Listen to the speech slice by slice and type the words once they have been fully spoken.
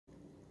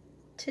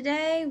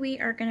Today we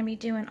are going to be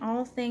doing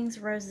all things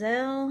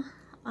Roselle,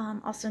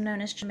 also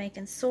known as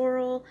Jamaican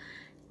Sorrel,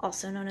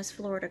 also known as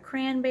Florida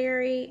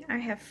Cranberry. I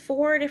have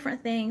 4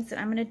 different things that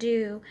I'm going to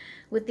do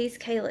with these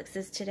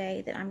calyxes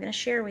today that I'm going to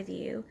share with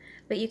you.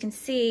 But you can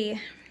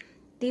see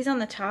these on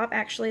the top,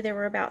 actually there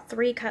were about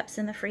 3 cups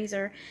in the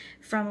freezer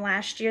from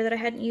last year that I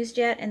hadn't used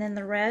yet, and then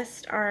the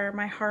rest are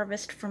my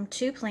harvest from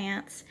 2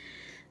 plants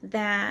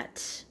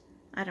that,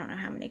 I don't know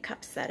how many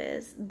cups that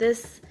is.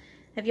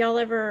 Have y'all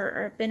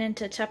ever been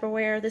into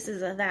Tupperware?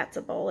 That's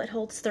a bowl. It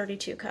holds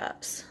 32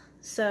 cups.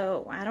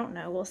 So, I don't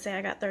know. We'll say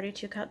I got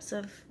 32 cups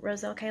of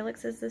Roselle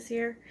Calyxes this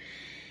year.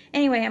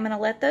 Anyway, I'm going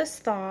to let those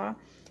thaw,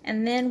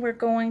 and then we're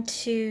going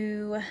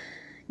to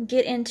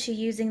get into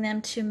using them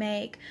to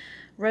make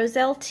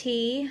Roselle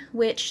Tea,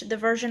 which the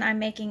version I'm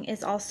making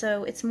is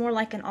also, it's more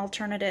like an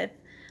alternative,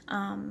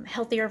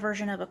 healthier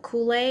version of a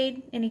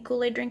Kool-Aid. Any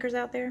Kool-Aid drinkers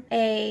out there?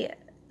 A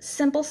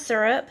simple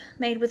syrup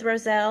made with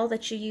Roselle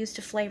that you use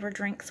to flavor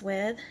drinks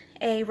with,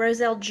 a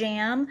Roselle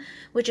Jam,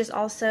 which is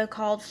also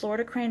called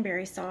Florida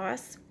Cranberry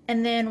Sauce,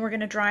 and then we're going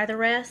to dry the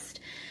rest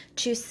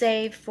to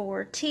save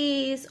for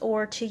teas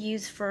or to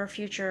use for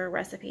future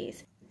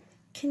recipes.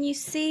 Can you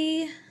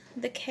see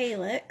the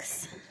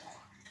calyx?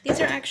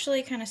 These are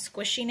actually kind of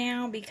squishy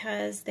now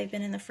because they've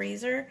been in the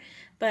freezer,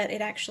 but it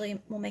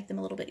actually will make them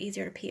a little bit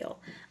easier to peel.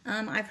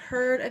 I've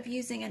heard of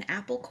using an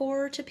apple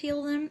core to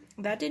peel them.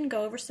 That didn't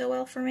go over so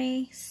well for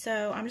me,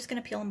 so I'm just going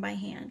to peel them by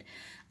hand.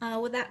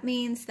 Well, that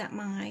means that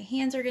my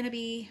hands are going to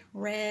be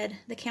red,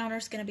 the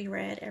counter's going to be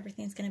red,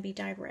 everything's going to be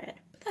dyed red.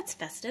 But that's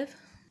festive.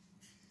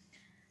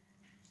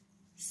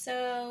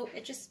 So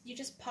you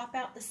just pop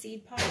out the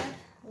seed pod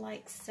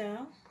like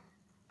so.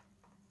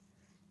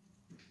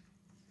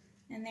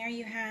 And there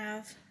you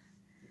have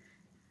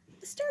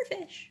the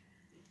starfish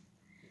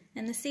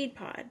and the seed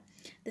pod.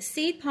 The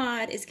seed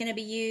pod is going to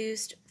be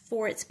used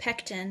for its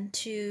pectin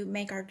to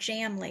make our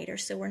jam later.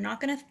 So we're not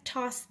going to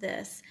toss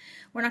this.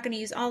 We're not going to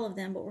use all of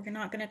them, but we're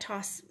not going to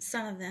toss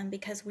some of them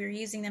because we're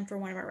using them for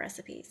one of our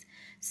recipes.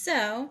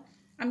 So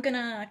I'm going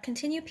to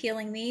continue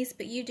peeling these,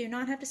 but you do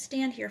not have to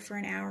stand here for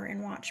an hour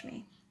and watch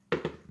me.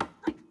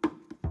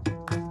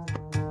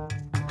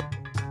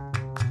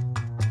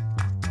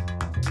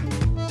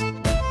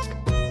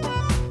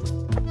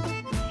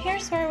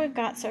 Where we've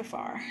got so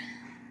far.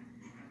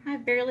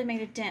 I've barely made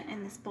a dent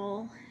in this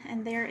bowl,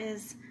 and there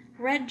is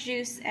red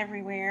juice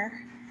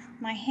everywhere.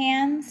 My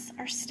hands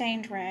are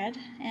stained red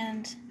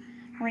and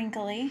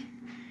wrinkly.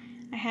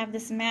 I have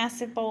this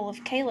massive bowl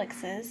of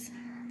calyxes,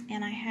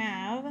 and I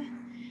have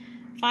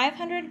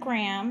 500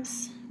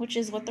 grams, which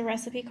is what the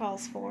recipe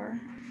calls for,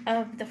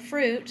 of the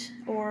fruit,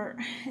 or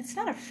it's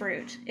not a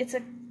fruit, it's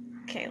a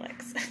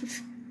calyx.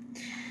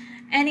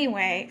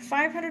 Anyway,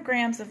 500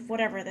 grams of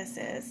whatever this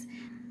is.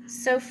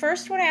 So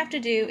first what I have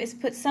to do is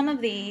put some of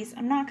these,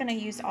 I'm not going to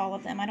use all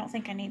of them, I don't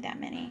think I need that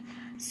many.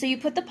 So you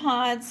put the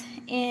pods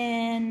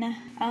in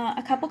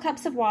a couple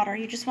cups of water,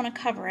 you just want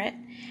to cover it,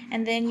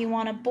 and then you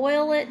want to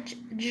boil it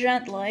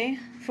gently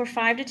for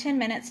 5 to 10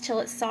 minutes till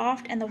it's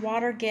soft and the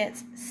water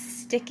gets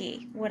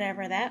sticky,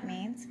 whatever that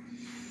means.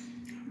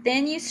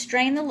 Then you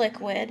strain the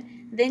liquid,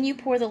 then you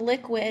pour the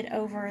liquid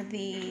over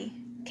the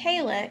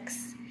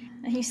calyx,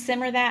 and you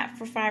simmer that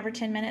for 5 or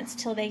 10 minutes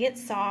till they get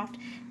soft.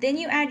 Then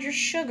you add your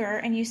sugar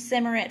and you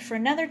simmer it for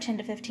another 10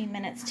 to 15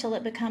 minutes till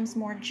it becomes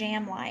more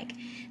jam-like.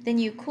 Then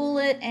you cool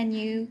it and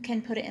you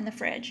can put it in the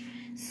fridge.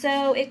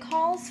 So it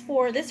calls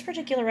for, this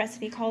particular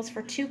recipe calls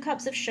for 2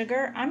 cups of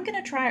sugar. I'm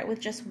going to try it with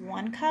just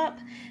 1 cup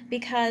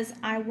because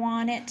I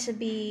want it to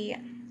be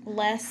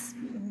less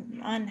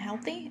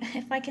unhealthy,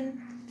 if I can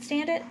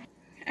stand it.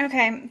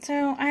 Okay,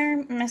 so I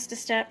missed a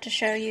step to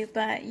show you,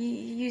 but you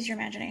use your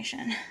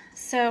imagination.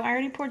 So I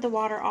already poured the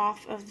water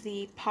off of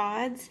the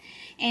pods,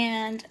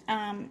 and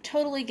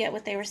totally get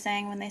what they were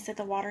saying when they said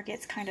the water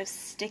gets kind of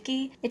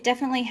sticky. It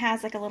definitely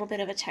has like a little bit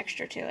of a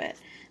texture to it.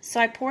 So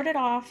I poured it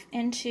off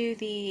into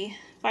the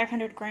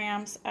 500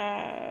 grams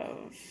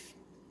of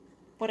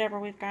whatever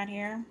we've got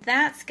here.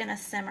 That's gonna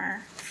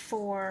simmer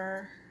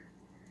for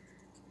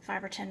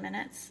 5 or 10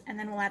 minutes, and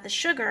then we'll add the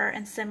sugar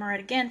and simmer it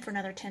again for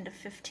another 10 to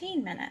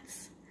 15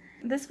 minutes.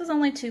 This was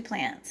only 2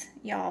 plants,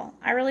 y'all.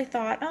 I really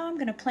thought, oh, I'm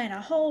going to plant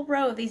a whole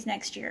row of these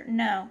next year.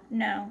 No,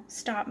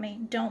 stop me.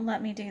 Don't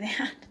let me do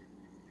that.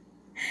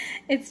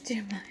 It's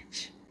too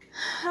much.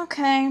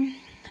 Okay,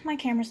 my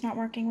camera's not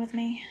working with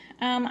me.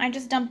 I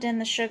just dumped in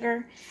the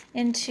sugar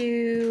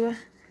into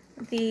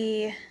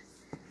the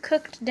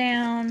cooked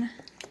down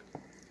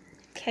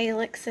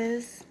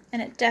calyxes,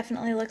 and it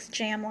definitely looks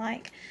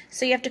jam-like.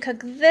 So you have to cook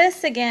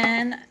this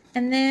again,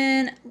 and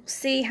then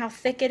see how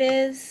thick it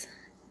is.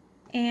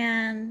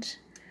 And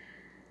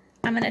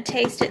I'm going to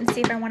taste it and see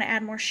if I want to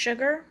add more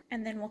sugar,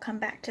 and then we'll come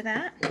back to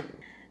that.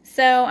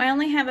 So I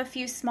only have a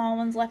few small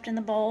ones left in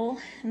the bowl,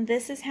 and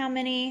this is how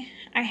many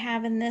I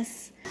have in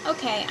this.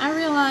 Okay, I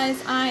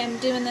realize I am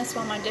doing this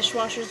while my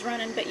dishwasher's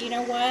running, but you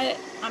know what?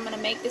 I'm going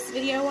to make this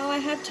video while I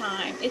have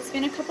time. It's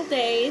been a couple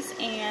days,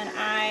 and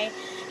I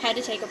had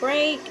to take a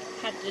break,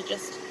 had to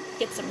just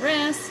get some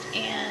rest,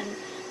 and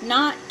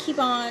not keep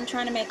on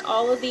trying to make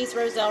all of these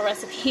Roselle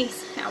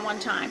recipes at one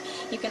time.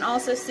 You can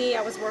also see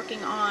I was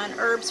working on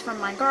herbs from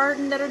my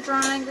garden that are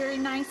drying very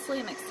nicely.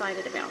 I'm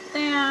excited about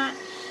that.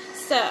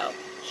 So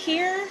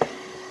here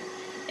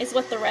is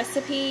what the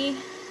recipe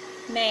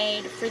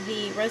made for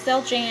the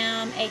Roselle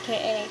Jam,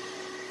 aka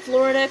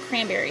Florida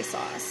Cranberry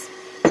Sauce.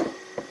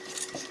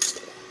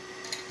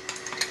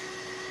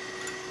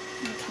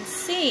 You can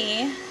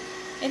see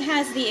it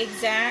has the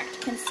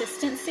exact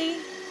consistency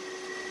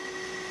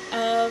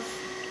of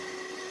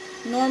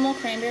normal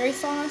cranberry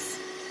sauce.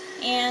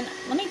 And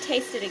let me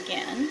taste it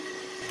again.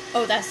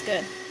 Oh, that's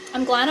good.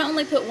 I'm glad I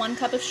only put 1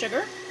 cup of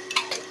sugar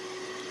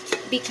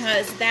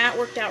because that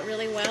worked out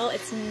really well.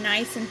 It's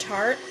nice and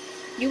tart.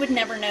 You would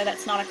never know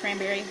that's not a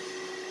cranberry.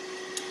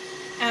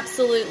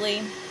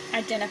 Absolutely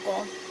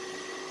identical.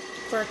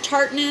 For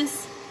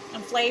tartness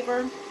and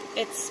flavor,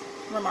 it's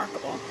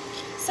remarkable.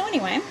 So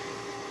anyway,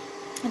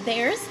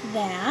 there's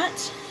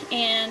that.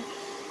 And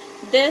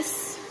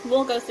this,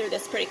 we'll go through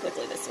this pretty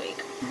quickly this week.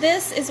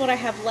 This is what I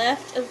have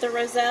left of the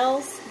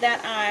Roselles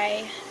that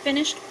I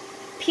finished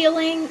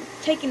peeling,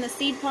 taking the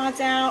seed pods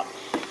out,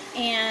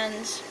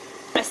 and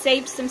I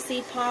saved some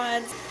seed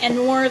pods and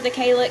more of the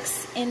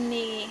calyx in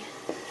the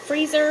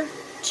freezer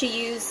to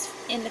use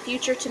in the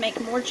future to make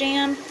more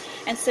jam.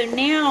 And so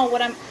now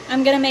what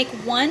I'm going to make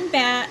 1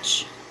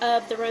 batch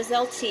of the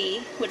Roselle tea,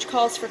 which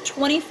calls for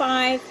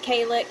 25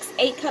 calyx,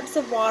 8 cups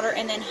of water,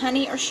 and then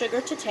honey or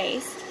sugar to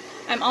taste.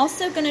 I'm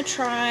also going to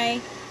try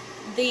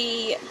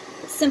the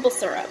simple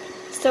syrup.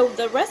 So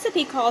the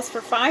recipe calls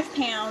for 5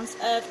 pounds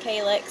of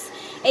calyx,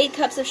 8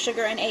 cups of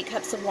sugar, and 8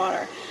 cups of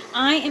water.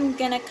 I am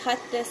going to cut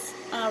this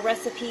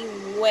recipe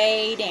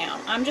way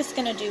down. I'm just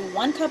going to do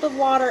 1 cup of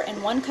water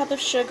and 1 cup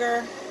of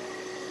sugar,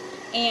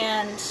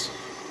 and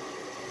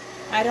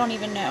I don't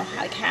even know,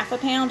 like half a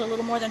pound, a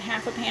little more than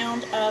half a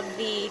pound of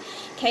the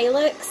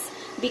calyx,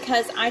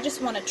 because I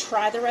just want to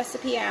try the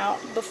recipe out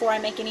before I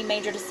make any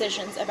major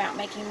decisions about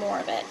making more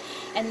of it.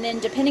 And then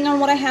depending on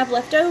what I have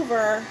left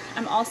over,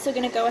 I'm also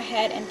going to go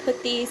ahead and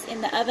put these in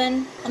the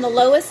oven on the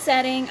lowest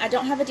setting. I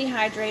don't have a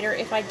dehydrator.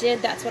 If I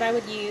did, that's what I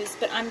would use,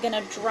 but I'm going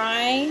to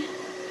dry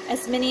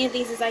as many of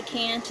these as I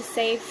can to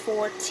save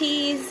for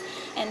teas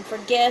and for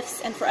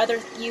gifts and for other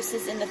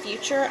uses in the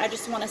future. I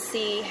just want to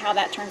see how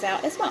that turns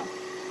out as well.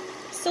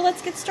 So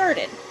let's get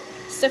started.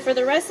 So for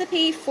the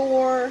recipe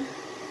for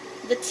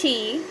the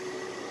tea,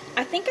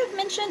 I think I've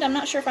mentioned, I'm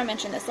not sure if I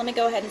mentioned this, let me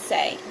go ahead and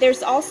say,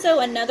 there's also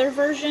another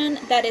version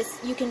that is,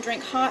 you can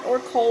drink hot or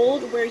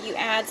cold, where you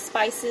add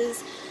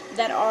spices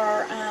that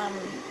are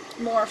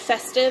more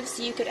festive.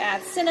 So you could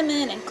add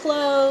cinnamon and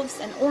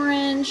cloves and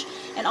orange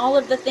and all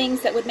of the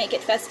things that would make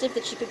it festive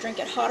that you could drink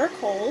it hot or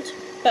cold.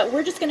 But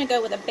we're just going to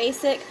go with a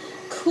basic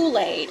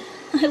Kool-Aid.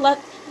 I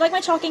like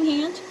my talking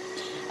hand.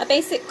 A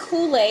basic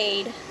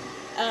Kool-Aid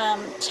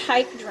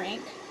type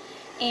drink,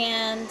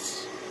 and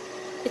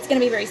it's going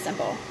to be very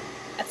simple.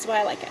 That's why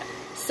I like it.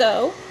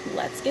 So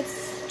let's get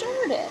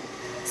started.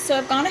 So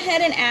I've gone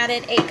ahead and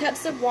added 8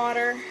 cups of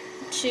water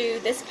to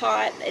this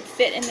pot. It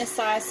fit in this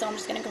size, so I'm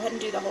just going to go ahead and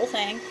do the whole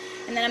thing.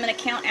 And then I'm going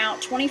to count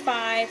out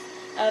 25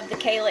 of the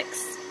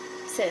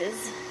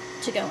calyxes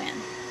to go in.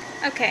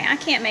 Okay, I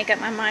can't make up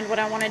my mind what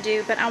I want to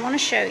do, but I want to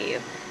show you.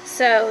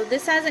 So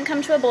this hasn't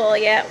come to a boil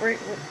yet.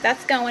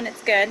 That's going,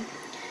 it's good.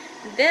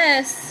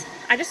 This,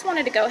 I just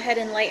wanted to go ahead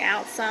and lay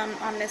out some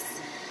on this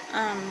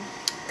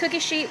cookie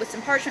sheet with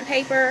some parchment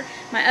paper.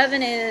 My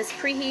oven is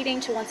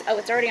preheating to oh,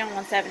 it's already on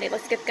 170.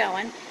 Let's get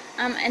going.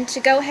 And to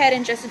go ahead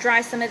and just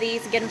dry some of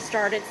these and get them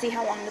started, see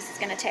how long this is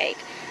going to take.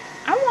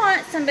 I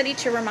want somebody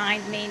to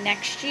remind me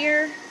next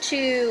year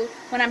to,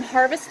 when I'm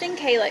harvesting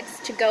calyx,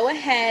 to go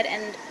ahead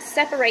and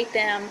separate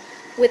them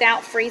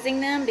without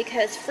freezing them,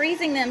 because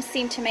freezing them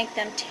seemed to make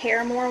them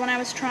tear more when I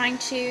was trying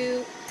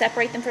to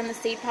separate them from the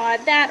seed pod.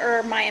 That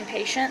or my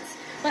impatience.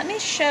 Let me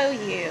show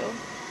you.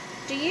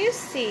 Do you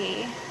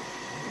see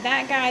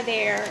that guy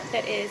there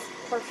that is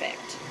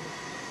perfect?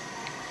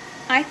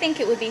 I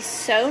think it would be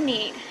so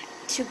neat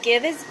to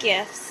give as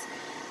gifts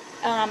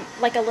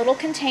like a little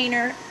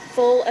container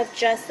full of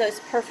just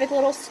those perfect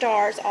little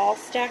stars all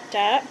stacked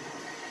up,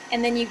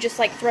 and then you just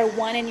like throw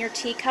one in your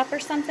teacup or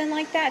something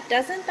like that.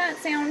 Doesn't that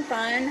sound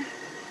fun?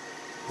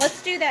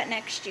 Let's do that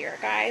next year,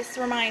 guys.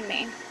 Remind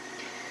me.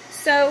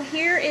 So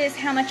here is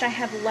how much I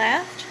have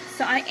left.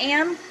 So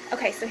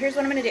okay, so here's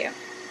what I'm going to do.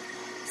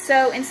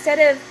 So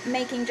instead of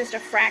making just a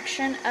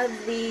fraction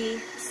of the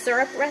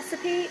syrup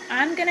recipe,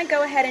 I'm going to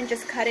go ahead and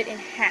just cut it in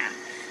half.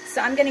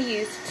 So I'm going to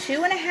use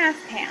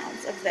 2.5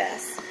 pounds of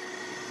this,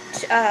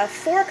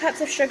 4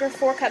 cups of sugar,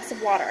 4 cups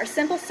of water. Our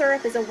simple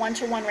syrup is a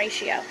 1-to-1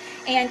 ratio.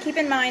 And keep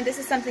in mind, this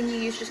is something you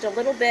use just a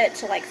little bit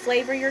to like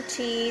flavor your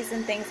teas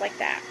and things like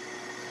that.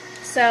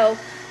 So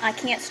I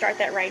can't start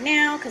that right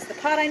now because the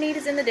pot I need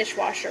is in the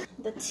dishwasher.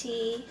 The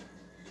tea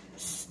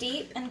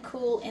steep and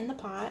cool in the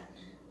pot.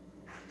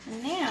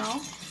 And now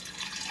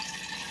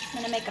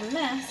I'm going to make a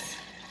mess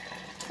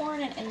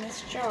pouring it in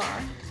this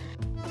jar.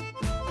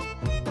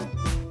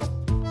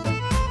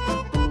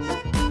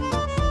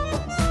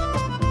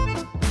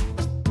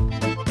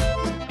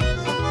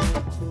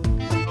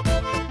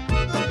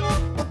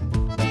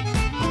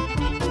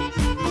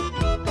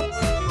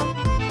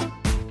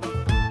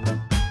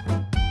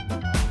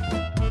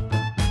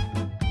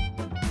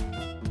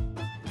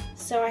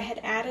 had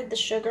added the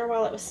sugar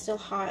while it was still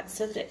hot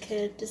so that it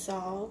could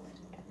dissolve.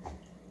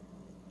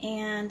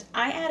 And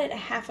I added a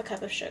half a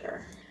cup of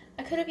sugar.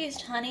 I could have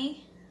used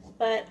honey,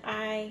 but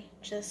I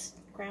just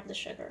grabbed the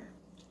sugar.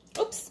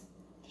 Oops.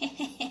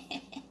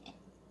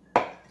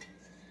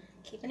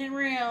 Keeping it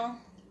real.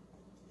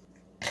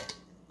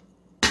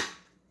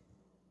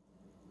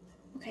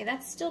 Okay,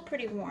 that's still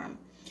pretty warm.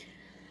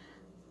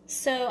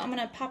 So I'm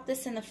gonna pop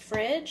this in the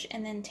fridge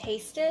and then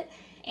taste it.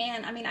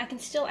 And I mean, I can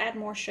still add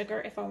more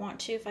sugar if I want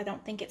to, if I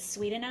don't think it's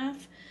sweet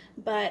enough,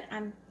 but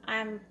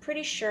I'm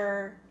pretty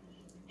sure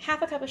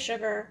half a cup of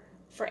sugar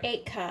for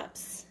 8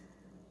 cups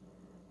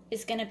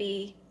is gonna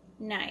be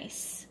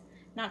nice.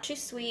 Not too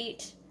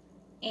sweet,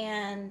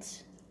 and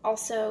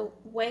also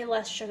way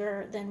less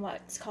sugar than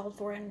what's called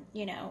for in,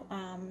 you know,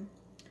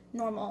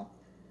 normal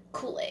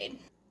Kool-Aid.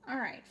 All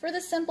right, for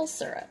the simple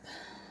syrup.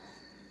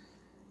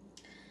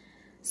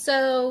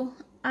 So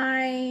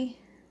I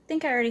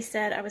think I already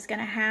said I was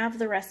gonna have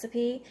the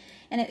recipe,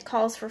 and it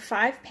calls for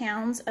 5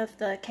 pounds of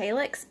the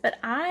calyx, but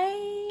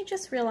I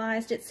just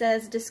realized it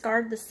says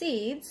discard the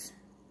seeds.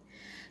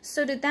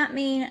 So did that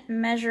mean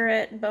measure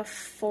it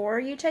before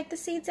you take the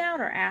seeds out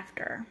or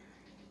after?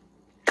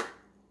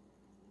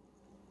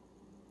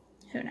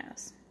 Who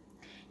knows?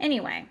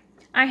 Anyway,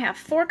 I have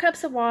 4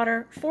 cups of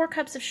water, 4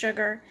 cups of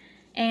sugar,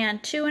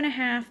 and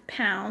 2.5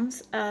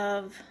 pounds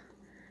of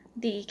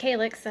the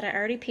calyx that I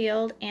already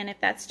peeled, and if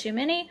that's too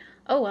many,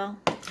 oh well.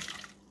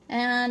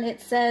 And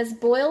it says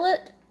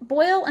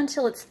boil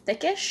until it's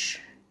thickish,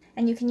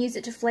 and you can use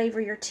it to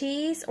flavor your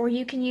teas, or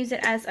you can use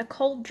it as a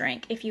cold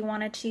drink if you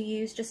wanted to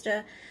use just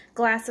a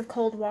glass of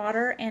cold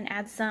water and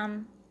add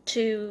some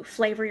to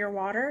flavor your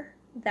water.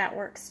 That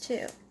works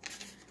too.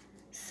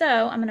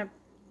 So I'm gonna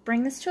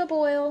bring this to a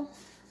boil,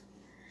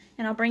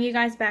 and I'll bring you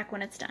guys back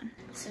when it's done.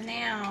 So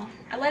now,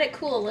 I let it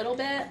cool a little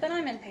bit, but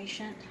I'm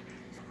impatient.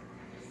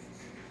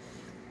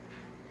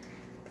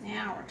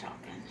 Now we're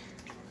talking.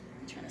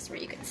 Turn this where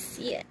you can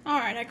see it. All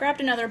right, I grabbed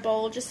another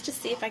bowl just to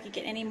see if I could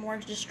get any more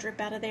to just drip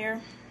out of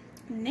there.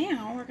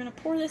 Now we're gonna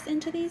pour this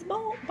into these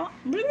bowls. Now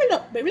we're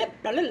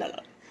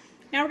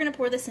gonna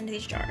pour this into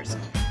these jars.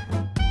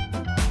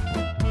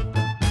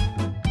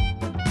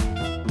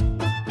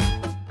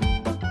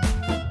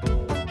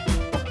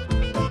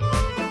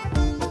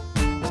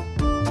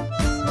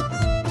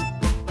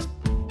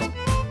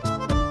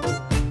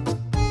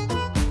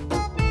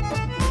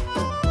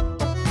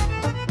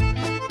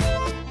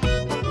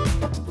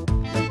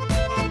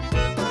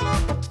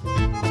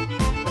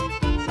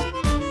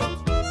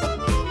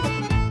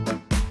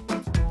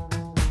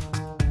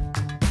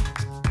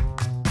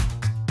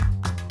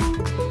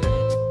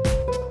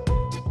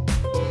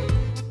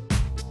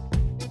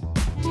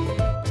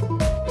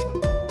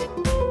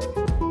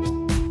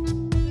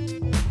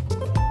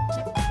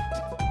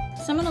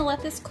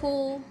 Let this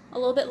cool a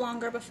little bit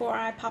longer before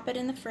I pop it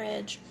in the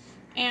fridge,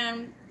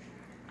 and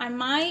I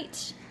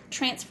might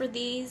transfer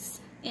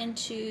these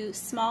into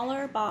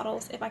smaller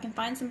bottles if I can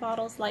find some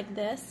bottles like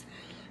this.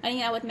 I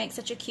think that would make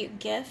such a cute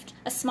gift,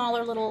 a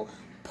smaller little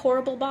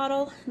pourable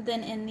bottle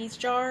than in these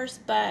jars,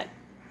 but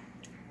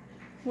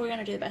we're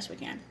gonna do the best we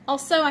can.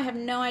 Also, I have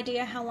no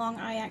idea how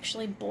long I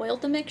actually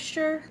boiled the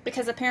mixture,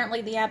 because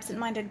apparently the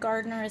Absent-Minded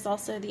Gardener is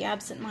also the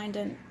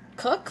Absent-Minded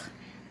Cook.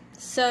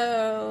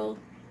 So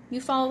you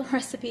follow the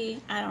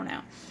recipe, I don't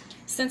know.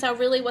 Since I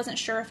really wasn't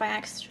sure if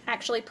I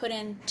actually put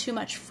in too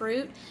much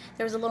fruit,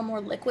 there was a little more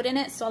liquid in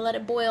it, so I let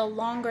it boil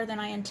longer than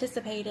I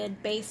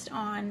anticipated based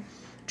on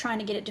trying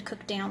to get it to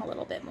cook down a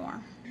little bit more.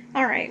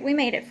 All right, we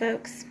made it,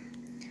 folks.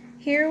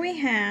 Here we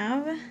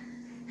have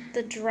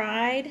the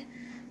dried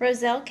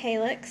Roselle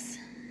Calyx,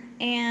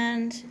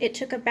 and it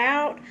took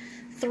about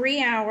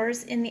 3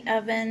 hours in the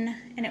oven,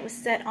 and it was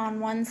set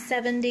on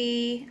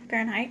 170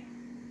 Fahrenheit.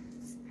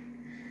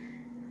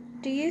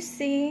 Do you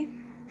see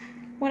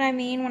what I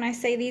mean when I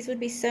say these would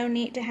be so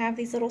neat to have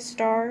these little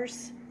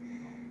stars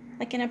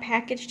like in a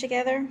package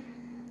together?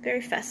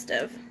 Very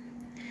festive.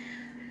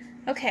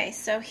 Okay,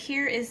 so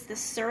here is the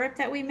syrup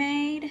that we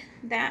made.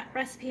 That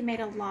recipe made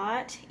a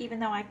lot, even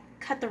though I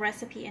cut the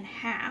recipe in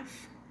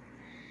half.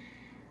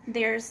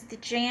 There's the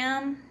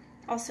jam,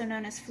 also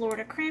known as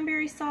Florida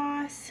Cranberry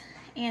Sauce,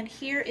 and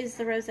here is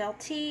the Roselle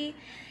tea,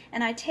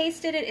 and I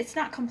tasted it. It's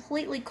not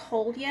completely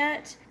cold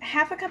yet.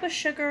 Half a cup of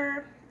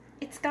sugar.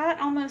 It's got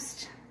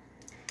almost,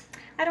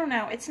 I don't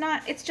know,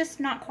 it's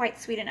just not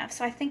quite sweet enough.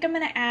 So I think I'm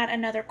gonna add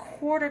another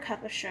 1/4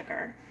 cup of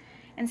sugar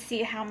and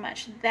see how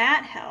much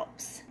that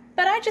helps.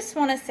 But I just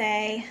wanna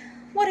say,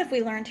 what have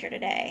we learned here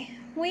today?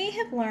 We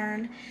have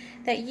learned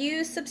that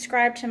you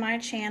subscribe to my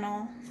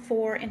channel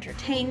for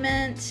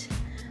entertainment,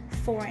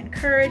 for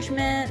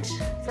encouragement,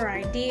 for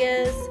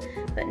ideas,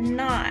 but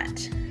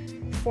not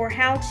for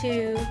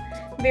how-to,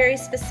 very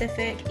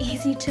specific,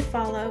 easy to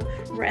follow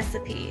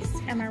recipes.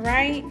 Am I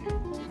right?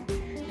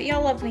 But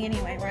y'all love me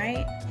anyway,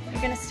 right?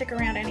 You're gonna stick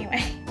around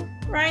anyway,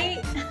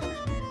 right?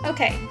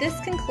 Okay, this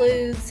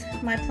concludes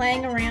my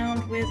playing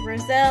around with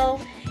Roselle,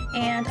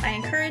 and I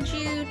encourage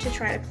you to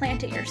try to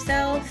plant it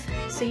yourself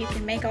so you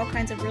can make all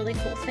kinds of really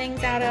cool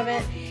things out of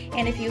it.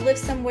 And if you live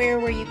somewhere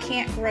where you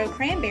can't grow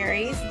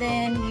cranberries,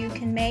 then you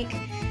can make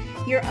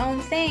your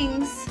own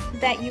things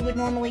that you would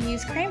normally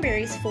use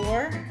cranberries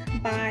for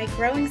by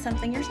growing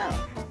something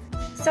yourself.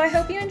 So I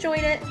hope you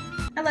enjoyed it.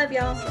 I love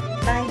y'all.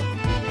 Bye.